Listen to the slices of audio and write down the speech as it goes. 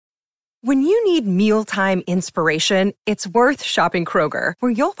When you need mealtime inspiration, it's worth shopping Kroger,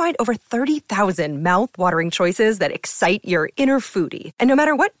 where you'll find over 30,000 mouth-watering choices that excite your inner foodie. And no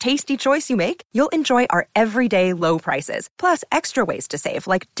matter what tasty choice you make, you'll enjoy our everyday low prices, plus extra ways to save,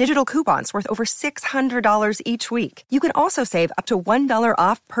 like digital coupons worth over $600 each week. You can also save up to $1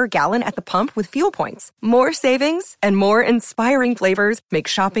 off per gallon at the pump with fuel points. More savings and more inspiring flavors make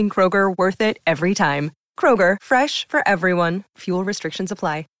shopping Kroger worth it every time. Kroger, fresh for everyone. Fuel restrictions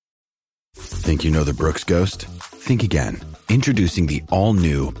apply. Think you know the Brooks Ghost? Think again. Introducing the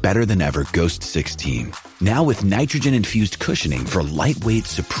all-new, better-than-ever Ghost 16. Now with nitrogen-infused cushioning for lightweight,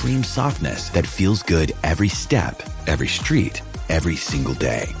 supreme softness that feels good every step, every street, every single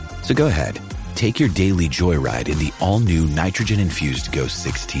day. So go ahead, take your daily joyride in the all-new nitrogen-infused Ghost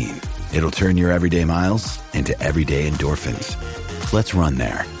 16. It'll turn your everyday miles into everyday endorphins. Let's run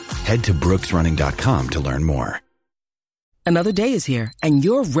there. Head to brooksrunning.com to learn more. Another day is here, and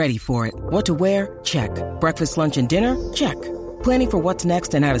you're ready for it. What to wear? Check. Breakfast, lunch, and dinner? Check. Planning for what's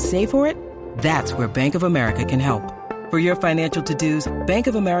next and how to save for it? That's where Bank of America can help. For your financial to-dos, Bank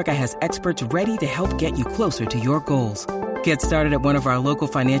of America has experts ready to help get you closer to your goals. Get started at one of our local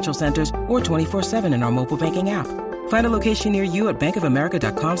financial centers or 24/7 in our mobile banking app. Find a location near you at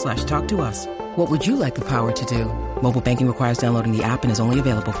bankofamerica.com/talktous. What would you like the power to do? Mobile banking requires downloading the app and is only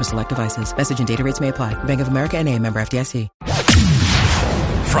available for select devices. Message and data rates may apply. Bank of America N.A., member FDIC.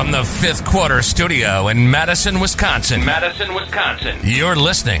 From the Fifth Quarter Studio in Madison, Wisconsin. You're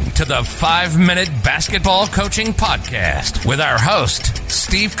listening to the 5-Minute Basketball Coaching Podcast with our host,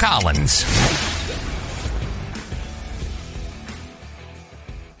 Steve Collins.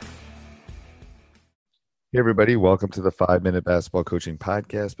 Hey everybody, welcome to the 5-Minute Basketball Coaching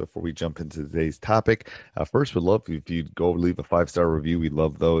Podcast. Before we jump into today's topic, first we'd love if you'd go leave a 5-star review. We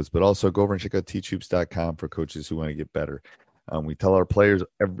love those, but also go over and check out teachhoops.com for coaches who want to get better. We tell our players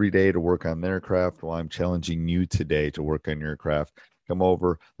every day to work on their craft. Well, I'm challenging you today to work on your craft. Come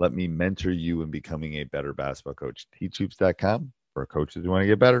over, let me mentor you in becoming a better basketball coach. teachhoops.com for coaches who want to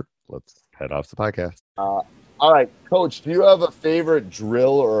get better. Let's head off the podcast. All right, Coach, do you have a favorite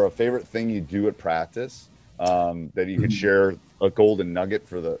drill or a favorite thing you do at practice? That you could share a golden nugget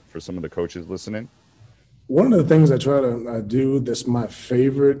for some of the coaches listening? One of the things I try to do that's my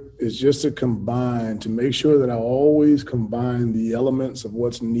favorite is just to make sure that I always combine the elements of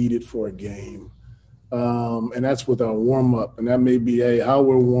what's needed for a game. And that's with our warm-up. And that may be how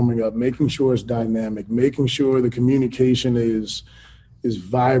we're warming up, making sure it's dynamic, making sure the communication is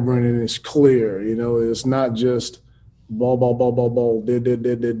vibrant and it's clear. You know, it's not just ball,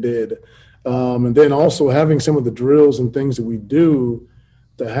 did. And then also having some of the drills and things that we do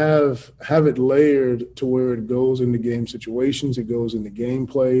to have it layered to where it goes into game situations, it goes into game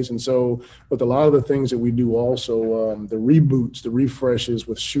plays. And so with a lot of the things that we do also, the reboots, the refreshes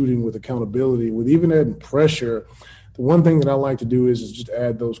with shooting, with accountability, with even adding pressure, the one thing that I like to do is just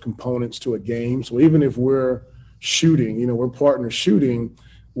add those components to a game. So even if we're shooting, we're partner shooting,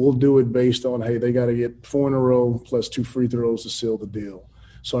 we'll do it based on, hey, they got to get 4 in a row plus 2 free throws to seal the deal.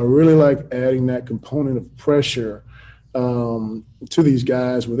 So I really like adding that component of pressure to these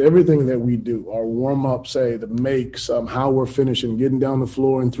guys with everything that we do. Our warm-up, the makes, how we're finishing, getting down the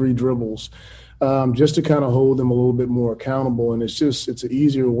floor in 3 dribbles, just to kind of hold them a little bit more accountable. And it's an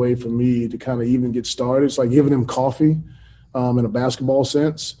easier way for me to kind of even get started. It's like giving them coffee in a basketball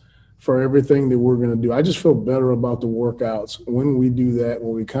sense for everything that we're going to do. I just feel better about the workouts when we do that,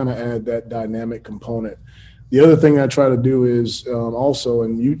 when we kind of add that dynamic component. The other thing I try to do is also,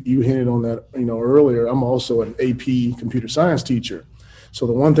 and you hinted on that, earlier, I'm also an AP computer science teacher. So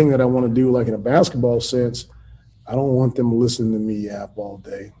the one thing that I want to do, like in a basketball sense, I don't want them listening to me yap all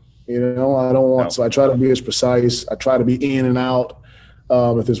day. I don't want, so I try to be as precise. I try to be in and out.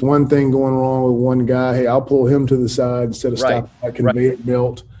 If there's one thing going wrong with one guy, hey, I'll pull him to the side instead of stopping that conveyor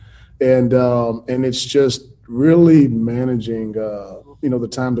belt. And it's just really managing the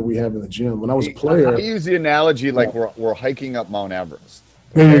time that we have in the gym. When I was a player, I use the analogy like we're hiking up Mount Everest.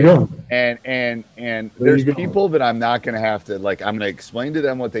 Okay? There you go. And there's people that I'm not going to have to, I'm going to explain to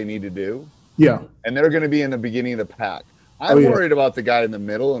them what they need to do. Yeah. And they're going to be in the beginning of the pack. I'm worried about the guy in the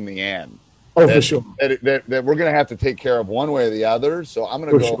middle and the end. For sure. That we're going to have to take care of one way or the other. So I'm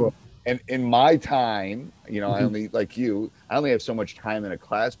going to go. Sure. And in my time, I only, like you, I only have so much time in a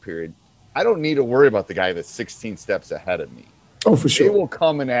class period. I don't need to worry about the guy that's 16 steps ahead of me. Oh, for sure. They will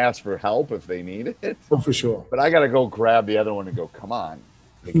come and ask for help if they need it. Oh, for sure. But I got to go grab the other one and go, come on,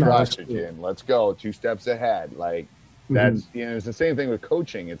 oxygen, let's go 2 steps ahead. Like that's, it's the same thing with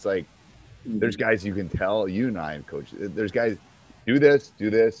coaching. It's like, there's guys you can tell, you and I have coached. There's guys, do this,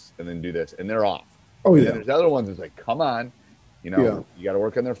 and then do this, and they're off. Oh, yeah. And then there's other ones that's like, come on, You know, you got to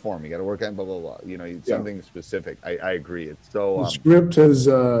work on their form. You got to work on blah, blah, blah. You know, something specific. I agree. It's so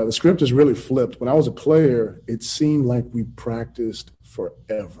the script has really flipped. When I was a player, it seemed like we practiced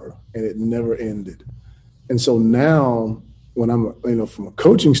forever and it never ended. And so now when I'm, from a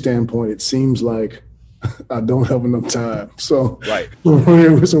coaching standpoint, it seems like I don't have enough time. So right.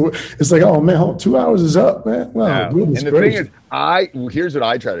 It's like, oh man, 2 hours is up, man. Wow. And the thing is, here's what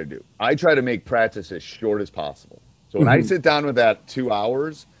I try to do. I try to make practice as short as possible. So when I sit down with that 2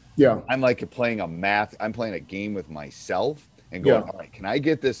 hours, I'm like playing I'm playing a game with myself and going, all right, can I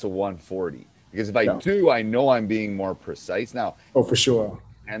get this to 140? Because if I do, I know I'm being more precise now. Oh, for sure.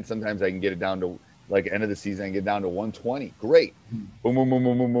 And sometimes I can get it down to, like, end of the season, I can get down to 120. Great. Boom, boom, boom,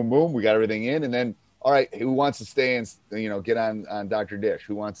 boom, boom, boom, boom. We got everything in. And then, all right, who wants to stay and, get on Dr. Dish?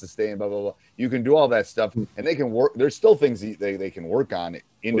 Who wants to stay and blah, blah, blah. You can do all that stuff. And they can work. There's still things they can work on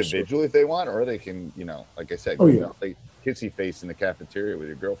individually if they want, or they can, like I said, like kissy face in the cafeteria with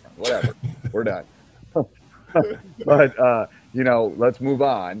your girlfriend, whatever. We're done. But, let's move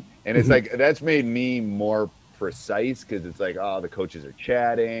on. And it's like, that's made me more precise because it's like, oh, the coaches are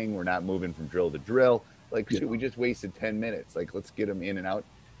chatting. We're not moving from drill to drill. Like, shoot, we just wasted 10 minutes. Like, let's get them in and out.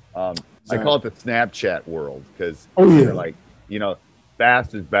 I call it the Snapchat world because they're like,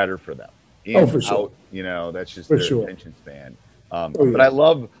 fast is better for them. For sure. Out, that's just their attention span. But I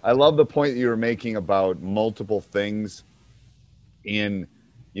love the point that you were making about multiple things in,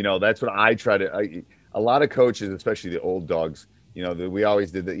 that's what I try to, a lot of coaches, especially the old dogs, we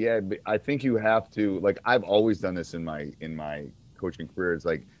always did that. Yeah, I think you have to, like, I've always done this in my coaching career. It's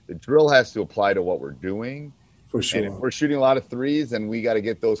like the drill has to apply to what we're doing. For sure. And if we're shooting a lot of threes, then we got to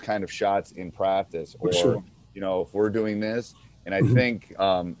get those kind of shots in practice. Or, if we're doing this. And I think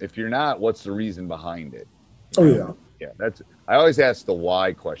if you're not, what's the reason behind it? Yeah, I always ask the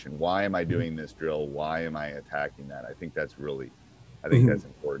why question. Why am I doing this drill? Why am I attacking that? I think that's that's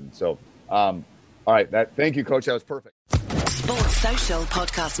important. So, all right. Thank you, Coach. That was perfect. Sports Social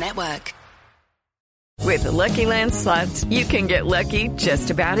Podcast Network. With the Lucky Land Slots, you can get lucky just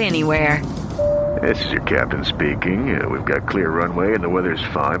about anywhere. This is your captain speaking. We've got clear runway and the weather's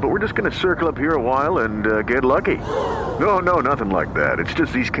fine, but we're just going to circle up here a while and get lucky. No, nothing like that. It's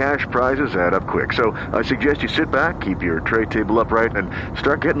just these cash prizes add up quick. So I suggest you sit back, keep your tray table upright, and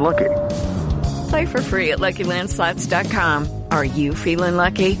start getting lucky. Play for free at LuckyLandSlots.com. Are you feeling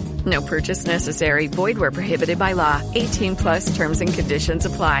lucky? No purchase necessary. Void where prohibited by law. 18+ terms and conditions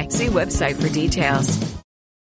apply. See website for details.